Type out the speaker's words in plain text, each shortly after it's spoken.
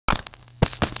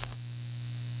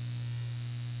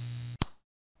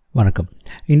வணக்கம்.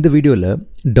 இந்த வீடியோவில்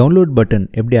டவுன்லோட் பட்டன்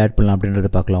எப்படி ஆட் பண்ணலாம் அப்படின்றத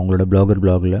பார்க்கலாம். உங்களோட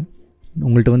பிளாகில்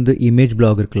உங்கள்கிட்ட வந்து இமேஜ்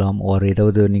பிளாக் இருக்கலாம், ஒரு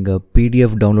ஏதாவது நீங்கள்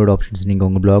பிடிஎஃப் டவுன்லோட் ஆப்ஷன்ஸ் நீங்கள்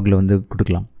உங்கள் பிளாகில் வந்து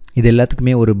கொடுக்கலாம். இது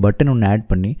எல்லாத்துக்குமே ஒரு பட்டன் ஒன்று ஆட்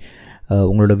பண்ணி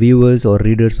உங்களோட வியூவர்ஸ் ஆர்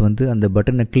ரீடர்ஸ் வந்து அந்த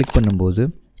பட்டனை கிளிக் பண்ணும்போது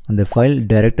அந்த ஃபைல்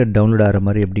டைரெக்டாக டவுன்லோட் ஆகிற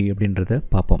மாதிரி அப்படின்றத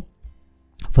பார்ப்போம்.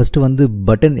 ஃபஸ்ட்டு வந்து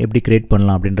பட்டன் எப்படி க்ரியேட்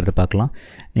பண்ணலாம் அப்படின்றத பார்க்கலாம்.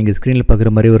 நீங்கள் ஸ்க்ரீனில்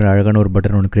பார்க்குற மாதிரி ஒரு அழகான ஒரு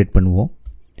பட்டன் ஒன்று க்ரியேட் பண்ணுவோம்.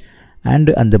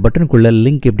 அண்டு அந்த பட்டனுக்குள்ளே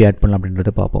லிங்க் எப்படி ஆட் பண்ணலாம்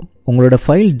அப்படின்றத பார்ப்போம். உங்களோட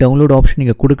ஃபைல் டவுன்லோட் ஆப்ஷன்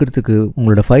நீங்கள் கொடுக்கறதுக்கு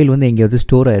உங்களோட ஃபைல் வந்து எங்கேயாவது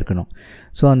ஸ்டோர் ஆகிருக்கணும்.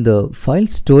 ஸோ அந்த ஃபைல்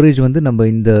ஸ்டோரேஜ் வந்து நம்ம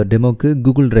இந்த டெமோக்கு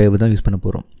கூகுள் டிரைவ் தான் யூஸ் பண்ண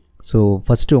போகிறோம். ஸோ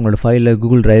ஃபஸ்ட்டு உங்களோட ஃபைலை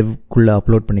கூகுள் டிரைவ்க்குள்ளே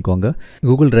அப்லோட் பண்ணிக்கோங்க.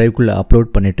 கூகுள் டிரைவ்க்குள்ளே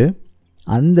அப்லோட் பண்ணிவிட்டு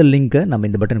அந்த லிங்க்கை நம்ம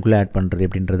இந்த பட்டனுக்குள்ளே ஆட் பண்ணுறது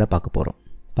எப்படின்றத பார்க்க போகிறோம்.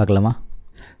 பார்க்கலாமா?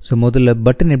 ஸோ முதல்ல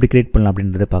பட்டன் எப்படி க்ரியேட் பண்ணலாம்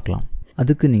அப்படின்றத பார்க்கலாம்.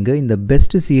 அதுக்கு நீங்கள் இந்த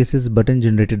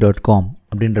bestcssbuttongenerator.com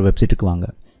அப்படின்ற வெப்சைட்டுக்கு வாங்க.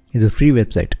 இது ஃப்ரீ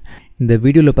வெப்சைட். இந்த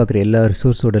வீடியோவில் பார்க்குற எல்லா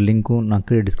ரிசோர்ஸோட லிங்க்கும் நான்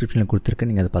கீழே டிஸ்கிரிப்ஷனில் கொடுத்துருக்கேன்,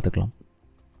 நீங்கள் அதை பார்த்துக்கலாம்.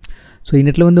 ஸோ இந்த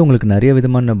இடத்துல வந்து உங்களுக்கு நிறைய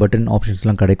விதமான பட்டன்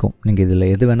ஆப்ஷன்ஸ்லாம் கிடைக்கும். நீங்கள் இதில்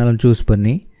எது வேணாலும் சூஸ்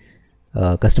பண்ணி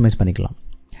கஸ்டமைஸ் பண்ணிக்கலாம்.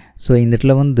 ஸோ இந்த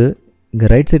இடத்துல வந்து இங்கே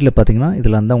ரைட் சைடில் பார்த்தீங்கன்னா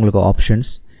இதில் வந்து உங்களுக்கு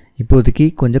ஆப்ஷன்ஸ். இப்போதைக்கு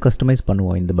கொஞ்சம் கஸ்டமைஸ்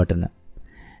பண்ணுவோம் இந்த பட்டனை.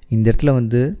 இந்த இடத்துல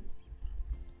வந்து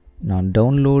நான்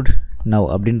டவுன்லோட் நவ்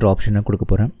அப்படின்ற ஆப்ஷனை கொடுக்க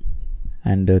போகிறேன்.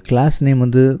 அண்டு கிளாஸ் நேம்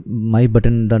வந்து மை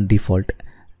பட்டன் தான் டிஃபால்ட்.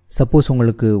 சப்போஸ்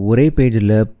உங்களுக்கு ஒரே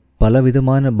பேஜில் பல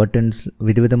விதமான பட்டன்ஸ்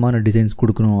விதவிதமான டிசைன்ஸ்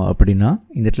கொடுக்கணும் அப்படின்னா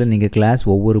இந்த இடத்துல நீங்கள் கிளாஸ்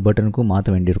ஒவ்வொரு பட்டனுக்கும் மாற்ற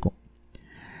வேண்டியிருக்கும்.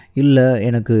 இல்லை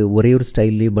எனக்கு ஒரே ஒரு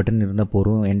ஸ்டைல்லேயே பட்டன் இருந்தால்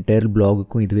போகிறோம், என்டையர்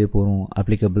பிளாகுக்கும் இதுவே போகிறோம்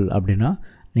அப்ளிகபிள் அப்படின்னா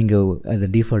நீங்கள் அதை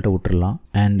டிஃபால்ட்டாக விட்டுறலாம்.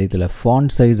 அண்ட் இதில்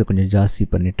ஃபாண்ட் சைஸை கொஞ்சம் ஜாஸ்தி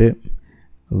பண்ணிவிட்டு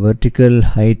வெர்டிக்கல்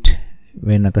ஹைட்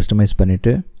வேணும் கஸ்டமைஸ்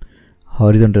பண்ணிவிட்டு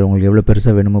ஹாரிசான்டல் உங்களுக்கு எவ்வளோ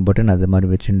பெருசாக வேணுமோ பட்டன் அது மாதிரி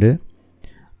வச்சுட்டு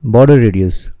பார்டர்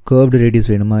ரேடியஸ் கர்வ்டு ரேடியஸ்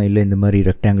வேணுமா இல்லை இந்த மாதிரி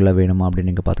ரெக்டாங்குலாக வேணுமா அப்படின்னு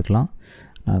நீங்கள் பார்த்துக்கலாம்.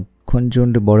 நான்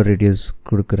கொஞ்சோண்டு பார்டர் ரேடியஸ்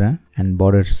கொடுக்குறேன். அண்ட்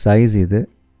பார்டர் சைஸ் இது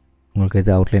உங்களுக்கு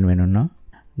எது அவுட்லைன் வேணும்னா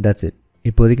தட்ஸ் இட்.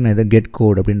 இப்போதைக்கு நான் இதை கெட்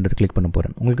கோட் அப்படின்றத கிளிக் பண்ண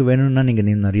போகிறேன். உங்களுக்கு வேணும்னா நீங்கள்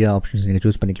நிறைய ஆப்ஷன்ஸ் நீங்கள்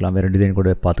சூஸ் பண்ணிக்கலாம், வேறு டிசைன்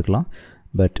கூட பார்த்துக்கலாம்.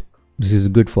 But this is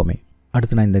good for me.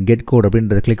 அடுத்து நான் இந்த கெட் கோட்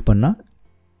அப்படின்றத கிளிக் பண்ணால்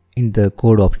இந்த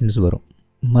கோட் ஆப்ஷன்ஸ் வரும்.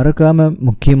 மறக்காமல்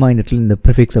முக்கியமாக இந்த இடத்துல இந்த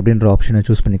ப்ரிஃபிக்ஸ் அப்படின்ற ஆப்ஷனை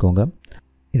சூஸ் பண்ணிக்கோங்க.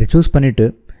 இதை சூஸ் பண்ணிவிட்டு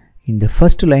இந்த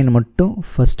ஃபஸ்ட் லைன் மட்டும்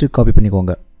ஃபஸ்ட்டு காப்பி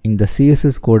பண்ணிக்கோங்க. இந்த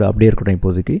CSS கோடு அப்படியே இருக்கட்டும்.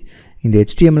 இப்போதைக்கு இந்த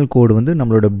HTML கோடு வந்து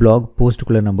நம்மளோட பிளாக்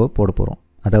போஸ்ட்டுக்குள்ளே நம்ம போட போகிறோம்.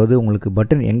 அதாவது உங்களுக்கு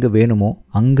பட்டன் எங்கே வேணுமோ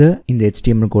அங்கே இந்த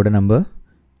HTML கோடை நம்ம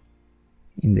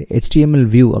இந்த HTML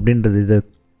வியூ அப்படின்றது இதை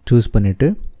சூஸ் பண்ணிவிட்டு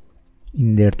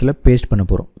இந்த இடத்துல பேஸ்ட் பண்ண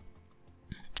போகிறோம்.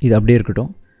 இது அப்படியே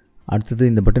இருக்கட்டும். அடுத்தது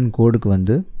இந்த பட்டன் கோடுக்கு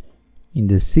வந்து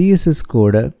இந்த CSS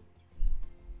கோடை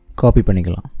காப்பி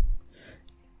பண்ணிக்கலாம்.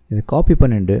 இதை காப்பி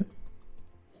பண்ணிட்டு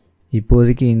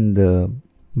இப்போதைக்கு இந்த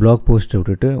பிளாக் போஸ்ட்டை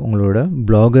விட்டுட்டு உங்களோட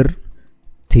பிளாகர்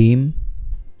தீம்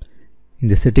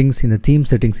இந்த செட்டிங்ஸ் இந்த தீம்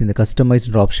செட்டிங்ஸ் இந்த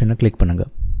கஸ்டமைஸ்டு ஆப்ஷனை கிளிக் பண்ணுங்கள்.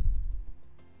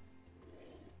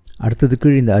 அடுத்ததுக்கு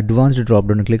இந்த அட்வான்ஸ்டு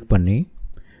ட்ராப்டவுனை கிளிக் பண்ணி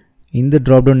இந்த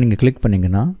ட்ராப்டவுன் நீங்கள் கிளிக்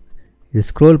பண்ணிங்கன்னா இது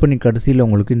ஸ்க்ரோல் பண்ணி கடைசியில்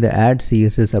உங்களுக்கு இந்த ஆட்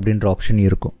CSS அப்படின்ற ஆப்ஷன்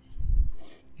இருக்கும்.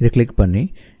 இதை கிளிக் பண்ணி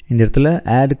இந்த இடத்துல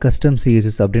ஆட் கஸ்டம்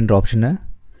CSS அப்படின்ற ஆப்ஷனை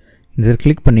இந்த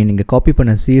கிளிக் பண்ணி நீங்கள் காப்பி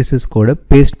பண்ண CSS கோடை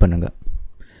பேஸ்ட் பண்ணுங்கள்.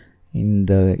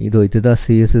 இதுதான்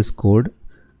CSS code,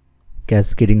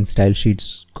 cascading style sheets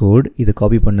code. இதை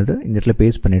காப்பி பண்ணது இந்த இடத்துல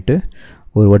பேஸ்ட் பண்ணிவிட்டு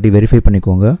ஒரு வாட்டி வெரிஃபை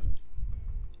பண்ணிக்கோங்க.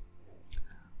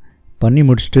 பண்ணி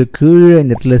முடிச்சுட்டு கீழே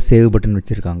இந்த இடத்துல சேவ் பட்டன்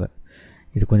வச்சுருக்காங்க.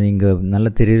 இது கொஞ்சம் இங்கே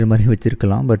நல்லா தெரிகிற மாதிரி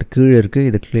வச்சுருக்கலாம், பட் கீழே இருக்குது.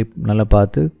 இதை கிளிக் நல்லா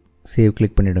பார்த்து சேவ்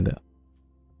கிளிக் பண்ணிவிடுங்க.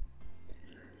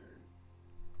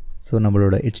 ஸோ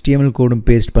நம்மளோட HTML கோடும்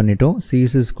பேஸ்ட் பண்ணிட்டோம்,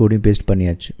 CSS கோடையும் பேஸ்ட்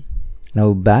பண்ணியாச்சு.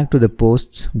 Now back to the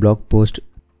posts blog post.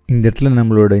 இந்த இடத்துல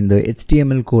நம்மளோட இந்த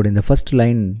HTML கோடு இந்த ஃபஸ்ட்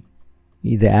லைன்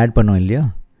இதை ஆட் பண்ணோம் இல்லையா,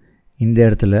 இந்த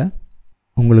இடத்துல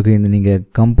உங்களுக்கு இந்த நீங்கள்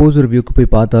கம்போசர் வியூக்கு போய்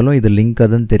பார்த்தாலும் இது லிங்காக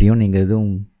தான் தெரியும். நீங்கள்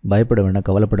எதுவும் பயப்பட வேண்டாம்,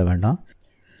 கவலைப்பட வேண்டாம்.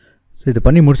 ஸோ இதை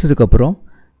பண்ணி முடிச்சதுக்கப்புறம்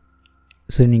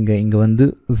ஸோ நீங்கள் இங்கே வந்து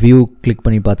வியூ கிளிக்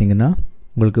பண்ணி பார்த்தீங்கன்னா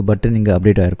உங்களுக்கு பட்டன் இங்கே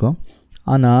அப்டேட் ஆகிருக்கும்.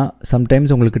 ஆனால்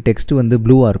சம்டைம்ஸ் உங்களுக்கு டெக்ஸ்ட்டு வந்து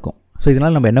ப்ளூவாக இருக்கும். ஸோ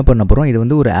இதனால் நம்ம என்ன பண்ண போகிறோம், இது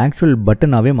வந்து ஒரு ஆக்சுவல்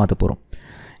பட்டனாகவே மாற்ற போகிறோம்.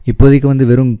 இப்போதைக்கு வந்து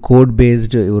வெறும் கோட்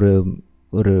பேஸ்டு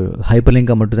ஒரு ஹைப்பர்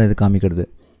லிங்காக மட்டும் தான் இது காமிக்கிறது.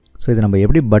 ஸோ இதை நம்ம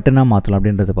எப்படி பட்டனாக மாற்றலாம்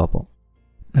அப்படின்றத பார்ப்போம்.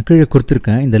 நான் கீழே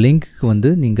கொடுத்துருக்கேன். இந்த லிங்க்கு வந்து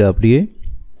நீங்கள் அப்படியே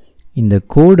இந்த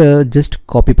கோடை ஜஸ்ட்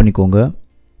காப்பி பண்ணிக்கோங்க.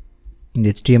 இந்த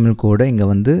HTML கோடை இங்கே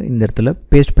வந்து இந்த இடத்துல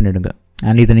பேஸ்ட் பண்ணிவிடுங்க.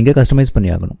 அண்ட் இதை நீங்கள் கஸ்டமைஸ்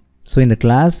பண்ணி ஆகணும். ஸோ இந்த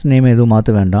கிளாஸ் நேம் எதுவும்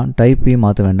மாற்ற வேண்டாம், டைப்பையும்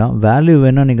மாற்ற வேண்டாம். வேல்யூ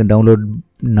வேணால் நீங்கள் download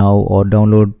now R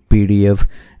download PDF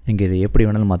நீங்கள் இதை எப்படி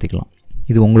வேணாலும் மாற்றிக்கலாம்.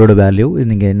 இது உங்களோட வேல்யூ. இது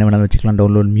நீங்கள் என்ன வேணாலும் வச்சுக்கலாம்.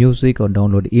 Download music R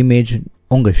download image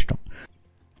உங்கள் இஷ்டம்.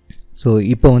 ஸோ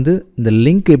இப்போ வந்து இந்த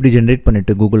லிங்க் எப்படி ஜென்ரேட்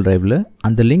பண்ணிவிட்டு கூகுள் டிரைவில்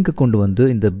அந்த லிங்க்கை கொண்டு வந்து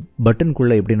இந்த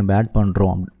பட்டனுக்குள்ளே எப்படி நம்ம ஆட்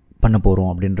பண்ண போகிறோம்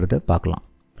அப்படின்றத பார்க்கலாம்.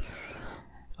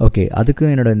 ஓகே, அதுக்கு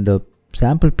என்னோட இந்த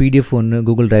சாம்பிள் பிடிஎஃப் ஒன்று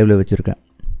கூகுள் டிரைவில் வச்சுருக்கேன்.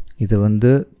 இதை வந்து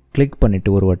கிளிக் பண்ணிவிட்டு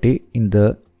ஒரு வாட்டி இந்த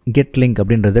கெட் லிங்க்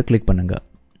அப்படின்றத கிளிக் பண்ணுங்கள்.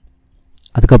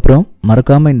 அதுக்கப்புறம்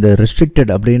மறக்காமல் இந்த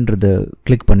ரெஸ்ட்ரிக்டட் அப்படின்றத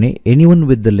கிளிக் பண்ணி எனிஒன்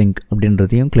வித் த லிங்க்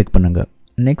அப்படின்றதையும் கிளிக் பண்ணுங்கள்.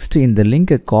 நெக்ஸ்ட் இந்த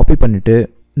லிங்கை காப்பி பண்ணிவிட்டு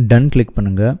டன் கிளிக்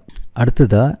பண்ணுங்கள்.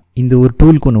 அடுத்ததாக இந்த ஒரு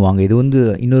டூலுக்கு ஒன்று வாங்க. இது வந்து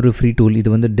இன்னொரு ஃப்ரீ டூல். இது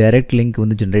வந்து டைரெக்ட் லிங்க்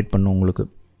வந்து ஜென்ரேட் பண்ணும் உங்களுக்கு.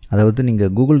 அதாவது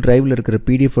நீங்கள் கூகுள் டிரைவில் இருக்கிற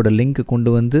பிடிஎஃபோட லிங்க்கை கொண்டு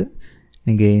வந்து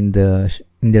நீங்கள் இந்த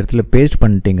இடத்துல பேஸ்ட்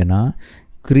பண்ணிட்டீங்கன்னா,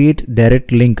 க்ரியேட்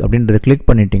டைரெக்ட் லிங்க் அப்படின்றத கிளிக்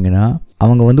பண்ணிட்டீங்கன்னா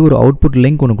அவங்க வந்து ஒரு அவுட்புட்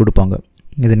லிங்க் ஒன்று கொடுப்பாங்க.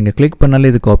 இதை நீங்கள் கிளிக் பண்ணாலே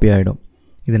இது காப்பி ஆகிடும்.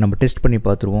 இதை நம்ம டெஸ்ட் பண்ணி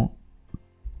பார்த்துருவோம்.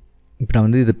 இப்போ நான்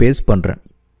வந்து இதை பேஸ்ட் பண்ணுறேன்.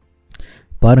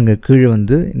 பாருங்கள், கீழே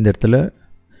வந்து இந்த இடத்துல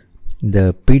இந்த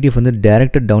பிடிஎஃப் வந்து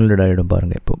டைரெக்டாக டவுன்லோட் ஆகிடும்.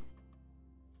 பாருங்கள், இப்போது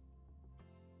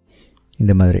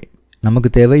இந்த மாதிரி நமக்கு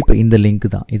தேவை இப்போ இந்த லிங்க்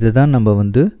தான். இதை தான் நம்ம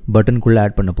வந்து பட்டனுக்குள்ளே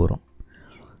ஆட் பண்ண போகிறோம்.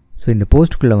 ஸோ இந்த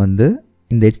போஸ்ட்டுக்குள்ளே வந்து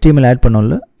இந்த HTML ஆட்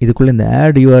பண்ணோம்ல, இதுக்குள்ளே இந்த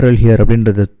ஆட் URL ஹியர்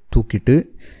அப்படின்றத தூக்கிட்டு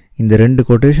இந்த 2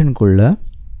 கொட்டேஷனுக்குள்ளே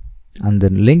அந்த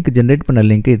லிங்க் ஜென்ரேட் பண்ண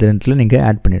லிங்க்கு இதில் நீங்கள்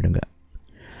ஆட் பண்ணிவிடுங்க.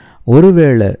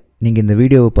 ஒருவேளை நீங்கள் இந்த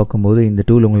வீடியோவை பார்க்கும்போது இந்த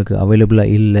டூல் உங்களுக்கு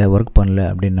அவைலபிளாக இல்லை, ஒர்க் பண்ணல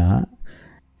அப்படின்னா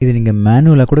இது நீங்கள்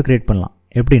மேனுவலாக கூட க்ரியேட் பண்ணலாம்.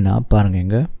 எப்படின்னா பாருங்கள்,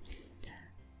 இங்கே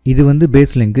இது வந்து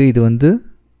பேஸ் லிங்க்கு, இது வந்து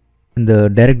இந்த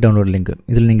டைரெக்ட் டவுன்லோட் லிங்க்கு.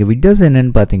 இதில் நீங்கள் வித்தியாசம்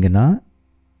என்னென்னு பார்த்தீங்கன்னா,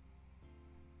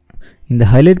 இந்த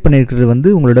ஹைலைட் பண்ணியிருக்கிறது வந்து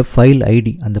உங்களோட ஃபைல்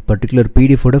ஐடி, அந்த பர்டிகுலர்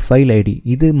பிடிஎஃபோட ஃபைல் ஐடி.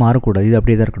 இது மாறக்கூடாது, இது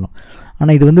அப்படியே தான் இருக்கணும்.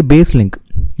 ஆனால் இது வந்து பேஸ் லிங்க்.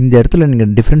 இந்த இடத்துல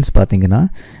நீங்கள் டிஃப்ரென்ஸ் பார்த்தீங்கன்னா,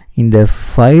 இந்த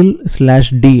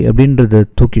file/d அப்படின்றத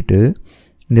தூக்கிட்டு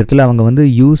இந்த இடத்துல அவங்க வந்து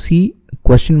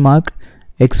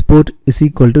UC?export =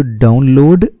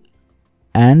 download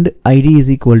and id =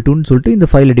 சொல்லிட்டு இந்த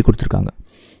ஃபைல் ஐடி கொடுத்துருக்காங்க.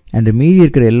 அண்ட் மீதி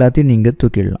இருக்கிற எல்லாத்தையும் நீங்கள்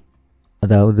தூக்கிடலாம்.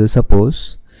 அதாவது சப்போஸ்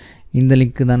இந்த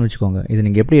லிங்க்கு தான் வச்சுக்கோங்க. இதை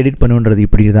நீங்கள் எப்படி எடிட் பண்ணுன்றது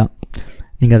இப்படி தான்,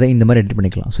 நீங்கள் அதை இந்த மாதிரி எடிட்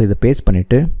பண்ணிக்கலாம். ஸோ இதை பேஸ்ட்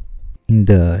பண்ணிவிட்டு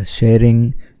இந்த ஷேரிங்,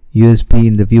 USB,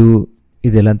 இந்த வியூ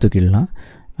இதெல்லாம் தூக்கிடலாம்.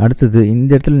 அடுத்தது இந்த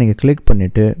இடத்துல நீங்கள் கிளிக்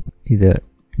பண்ணிவிட்டு இதை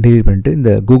டெலீட் பண்ணிவிட்டு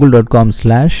இந்த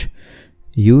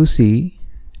google.com/UC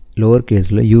லோவர்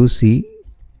கேஸில்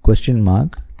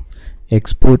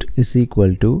UC?export =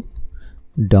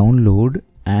 download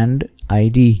and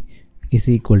id =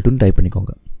 type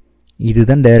பண்ணிக்கோங்க.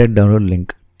 இதுதான் டைரெக்ட் டவுன்லோட்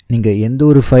லிங்க். நீங்கள் எந்த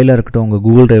ஒரு ஃபைலாக இருக்கட்டும் உங்கள்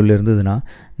கூகுள் டிரைவில் இருந்ததுன்னா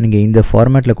நீங்கள் இந்த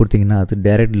ஃபார்மேட்டில் கொடுத்தீங்கன்னா அது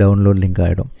டைரெக்ட் டவுன்லோட் லிங்க்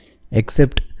ஆகிடும்.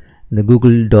 எக்ஸப்ட் இந்த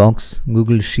Google tax,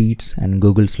 Google sheets and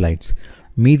Google slides.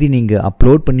 மீதி நீங்கள்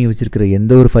அப்லோட் பண்ணி வச்சுருக்கிற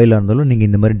எந்த ஒரு ஃபைலாக இருந்தாலும் நீங்கள்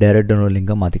இந்த மாதிரி டைரெக்ட் டவுன்லோட்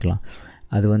லிங்காக மாற்றிக்கலாம்.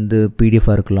 அது வந்து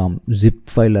பிடிஎஃபாக இருக்கலாம், ஜிப்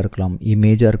ஃபைலாக இருக்கலாம்,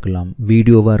 இமேஜாக இருக்கலாம்,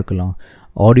 வீடியோவாக இருக்கலாம்,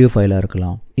 ஆடியோ ஃபைலாக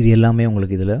இருக்கலாம். இது எல்லாமே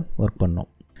உங்களுக்கு இதில் ஒர்க் பண்ணணும்.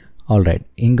 ஆல்ரைட்,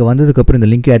 இங்கே வந்ததுக்கப்புறம் இந்த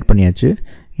லிங்க் ஆட் பண்ணியாச்சு.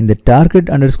 இந்த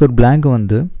target_blank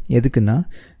வந்து எதுக்குன்னா,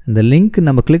 இந்த லிங்க்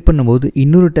நம்ம கிளிக் பண்ணும்போது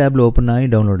இன்னொரு டேப்பில் ஓப்பன் ஆகி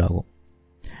டவுன்லோட் ஆகும்.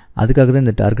 அதுக்காக தான்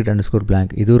இந்த target_blank.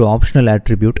 இது ஒரு ஆப்ஷனல்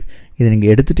ஆட்ரிபியூட். இதை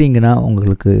நீங்கள் எடுத்துட்டிங்கன்னா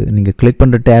உங்களுக்கு நீங்கள் கிளிக்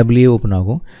பண்ணுற டேப்லேயே ஓப்பன்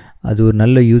ஆகும். அது ஒரு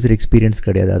நல்ல யூசர் எக்ஸ்பீரியன்ஸ்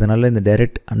கிடையாது. அதனால் இந்த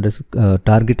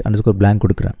target_blank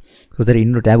கொடுக்குறேன். ஸோ தட்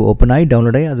இன்னொரு டேப் ஓப்பன் ஆகி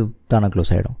டவுன்லோட் ஆகி அது தானாக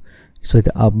க்ளோஸ் ஆகிடும். ஸோ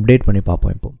இதை அப்டேட் பண்ணி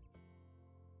பார்ப்போம் இப்போது.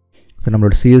 ஸோ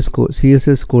நம்மளோட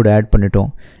CSS கோட் ஆட் பண்ணிட்டோம்,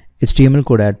 HTML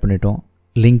கோட் ஆட் பண்ணிட்டோம்,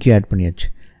 லிங்க்கையும் ஆட் பண்ணியாச்சு.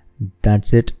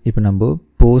 That's it. இப்போ நம்ம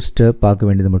போஸ்ட்டை பார்க்க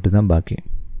வேண்டியது மட்டும்தான் பாக்கி.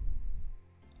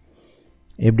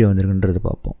 எப்படி வந்திருக்குன்றது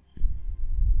பார்ப்போம்.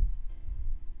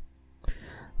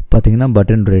 பார்த்திங்கன்னா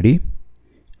பட்டன் ரெடி.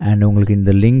 அண்ட் உங்களுக்கு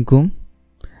இந்த லிங்க்கும்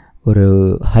ஒரு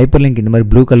ஹைப்பர் லிங்க் இந்த மாதிரி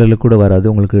ப்ளூ கலரில் கூட வராது,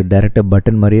 உங்களுக்கு டைரெக்டாக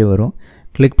பட்டன் மாதிரியே வரும்.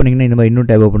 கிளிக் பண்ணிங்கன்னா இந்த மாதிரி இன்னும்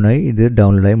டேப் ஓப்பன் ஆகி இது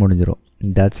டவுன்லோட் ஆகி முடிஞ்சிடும்.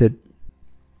 That's it.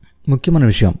 முக்கியமான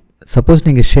விஷயம், சப்போஸ்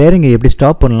நீங்கள் ஷேரிங்கை எப்படி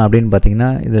ஸ்டாப் பண்ணலாம் அப்படின்னு பார்த்தீங்கன்னா,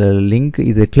 இதில் லிங்க்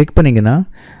இதை கிளிக் பண்ணிங்கன்னா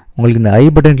உங்களுக்கு இந்த ஐ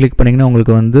பட்டன் கிளிக் பண்ணிங்கன்னா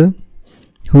உங்களுக்கு வந்து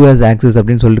who has access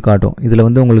அப்படின்னு சொல்லிட்டு காட்டும். இதில்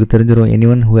வந்து உங்களுக்கு தெரிஞ்சிடும்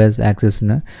anyone who has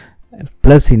accessன்னு.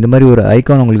 ப்ளஸ் இந்த மாதிரி ஒரு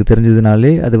ஐக்கான் உங்களுக்கு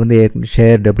தெரிஞ்சதுனாலே அது வந்து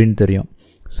ஷேர்டு அப்படின்னு தெரியும்.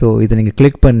 ஸோ இதை நீங்கள்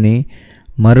கிளிக் பண்ணி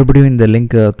மறுபடியும் இந்த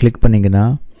லிங்க்கை கிளிக் பண்ணிங்கன்னா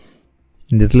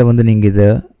இந்த இடத்துல வந்து நீங்கள் இதை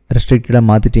ரெஸ்ட்ரிக்டடாக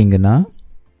மாற்றிட்டீங்கன்னா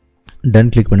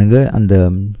டன் கிளிக் பண்ணுங்கள், அந்த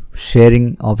ஷேரிங்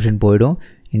ஆப்ஷன் போயிடும்.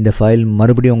 இந்த ஃபைல்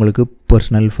மறுபடியும் உங்களுக்கு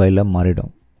பர்சனல் ஃபைலாக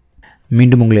மாறிடும்.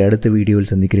 மீண்டும் உங்களை அடுத்த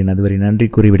வீடியோவில் சந்திக்கிறேன். அதுவரை நன்றி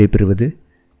கூறி விடைபெறுவது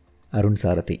அருண்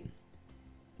சாரதி.